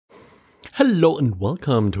Hello and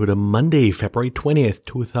welcome to the Monday, February 20th,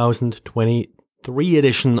 2023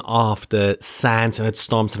 edition of the SANS Internet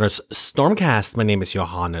Storm Center's Stormcast. My name is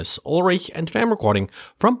Johannes Ulrich and today I'm recording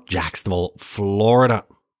from Jacksonville, Florida.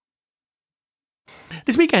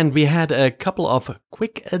 This weekend we had a couple of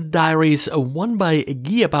quick diaries, one by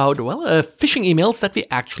Guy about, phishing emails that we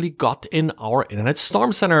actually got in our Internet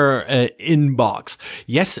Storm Center inbox.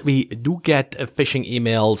 Yes, we do get phishing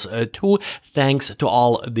emails too, thanks to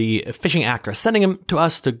all the phishing actors sending them to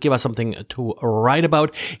us to give us something to write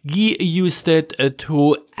about. Guy used it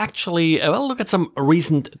to actually look at some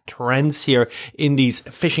recent trends here in these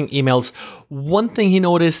phishing emails. One thing he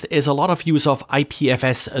noticed is a lot of use of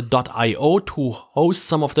IPFS.io to host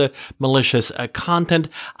some of the malicious content.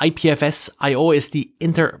 IPFS.io is the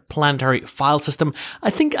Interplanetary File System. I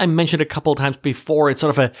think I mentioned a couple of times before. It's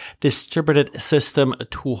sort of a distributed system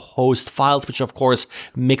to host files, which of course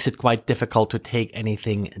makes it quite difficult to take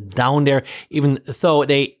anything down there, even though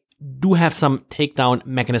they do have some takedown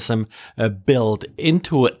mechanism built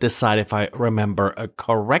into the site, if I remember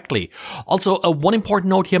correctly. Also, one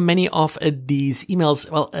important note here, many of these emails,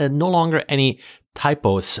 no longer any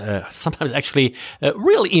typos. Sometimes actually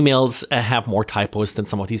real emails have more typos than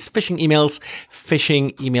some of these phishing emails.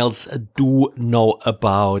 Phishing emails do know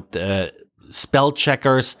about spell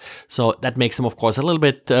checkers, so that makes them, of course, a little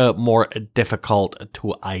bit more difficult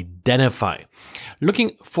to identify.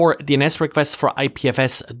 Looking for DNS requests for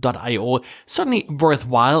IPFS.io, certainly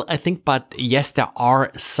worthwhile, I think, but yes, there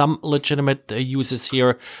are some legitimate uses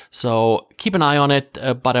here, so keep an eye on it,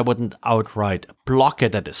 but I wouldn't outright block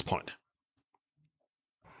it at this point.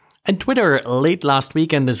 And Twitter late last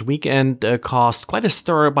week and this weekend caused quite a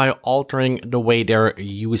stir by altering the way they're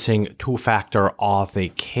using two-factor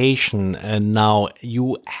authentication. And now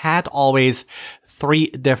you had always three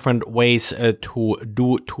different ways to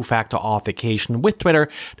do two-factor authentication with Twitter.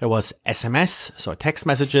 There was SMS, so text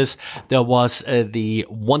messages. There was the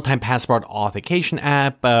one-time password authentication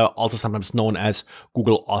app, also sometimes known as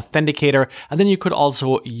Google Authenticator. And then you could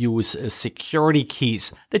also use security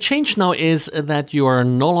keys. The change now is that you are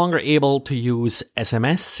no longer able to use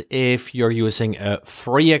SMS if you're using a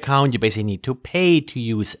free account. You basically need to pay to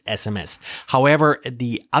use SMS. However,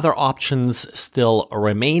 the other options still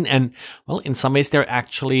remain. And well, in some ways, they're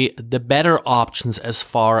actually the better options as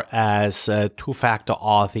far as two-factor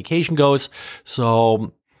authentication goes.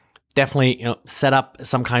 So definitely, set up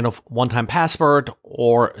some kind of one-time password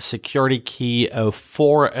or security key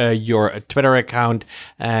for your Twitter account,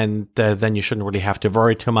 and then you shouldn't really have to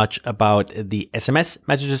worry too much about the SMS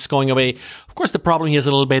messages going away. Of course, the problem here is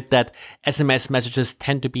a little bit that SMS messages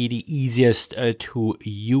tend to be the easiest to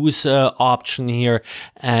use option here,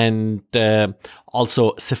 and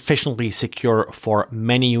also sufficiently secure for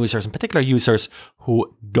many users, in particular users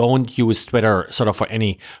who don't use Twitter sort of for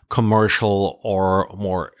any commercial or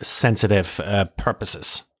more sensitive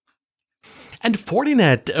purposes. And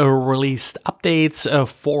Fortinet released updates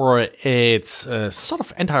for its sort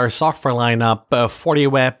of entire software lineup,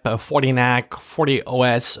 FortiWeb, FortiNAC,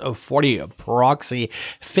 FortiOS, FortiProxy,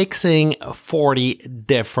 fixing 40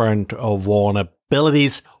 different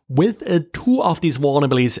vulnerabilities, with two of these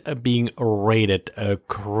vulnerabilities being rated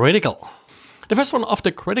critical. The first one of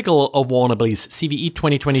the critical vulnerabilities, CVE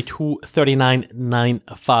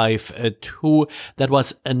 2022-39952, that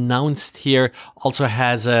was announced here, also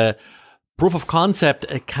has a proof of concept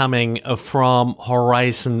coming from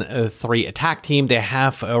Horizon 3 attack team. They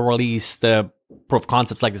have released proof of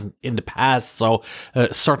concepts like this in the past, so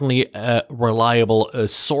certainly a reliable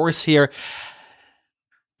source here.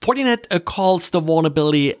 Fortinet calls the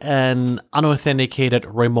vulnerability an unauthenticated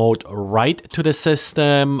remote write to the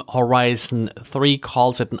system. Horizon 3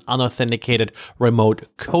 calls it an unauthenticated remote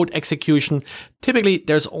code execution. Typically,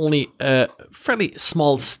 there's only a fairly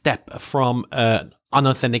small step from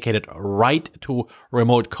unauthenticated write to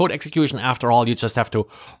remote code execution. After all, you just have to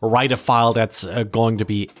write a file that's going to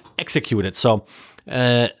be executed. So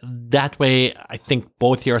that way, I think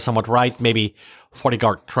both here are somewhat right. Maybe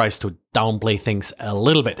FortiGuard tries to downplay things a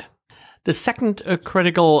little bit. The second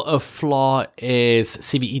critical flaw is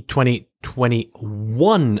CVE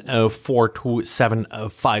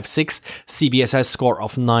 2021-42756, CVSS score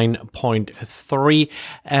of 9.3,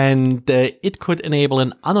 and it could enable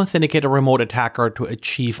an unauthenticated remote attacker to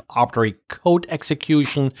achieve arbitrary code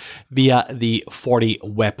execution via the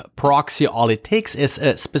FortiWeb proxy. All it takes is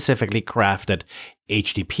a specifically crafted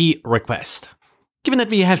HTTP request. Given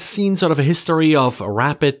that we have seen sort of a history of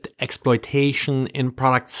rapid exploitation in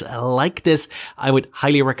products like this, I would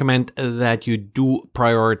highly recommend that you do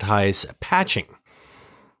prioritize patching.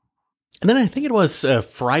 And then I think it was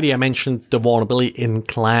Friday I mentioned the vulnerability in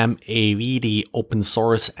ClamAV, the open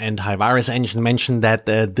source antivirus engine. Mentioned that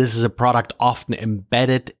this is a product often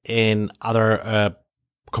embedded in other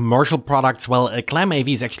commercial products. Well,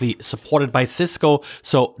 ClamAV is actually supported by Cisco,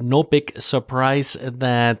 so no big surprise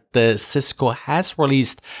that Cisco has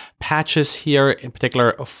released patches here, in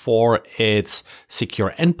particular for its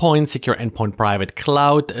secure endpoint private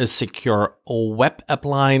cloud, secure web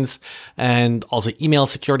appliance, and also email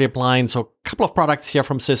security appliance. So a couple of products here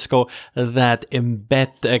from Cisco that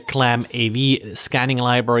embed ClamAV scanning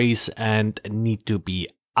libraries and need to be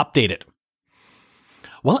updated.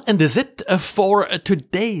 Well, and that's it for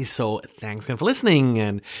today. So thanks again for listening.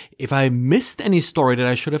 And if I missed any story that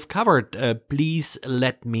I should have covered, please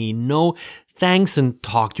let me know. Thanks and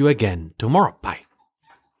talk to you again tomorrow. Bye.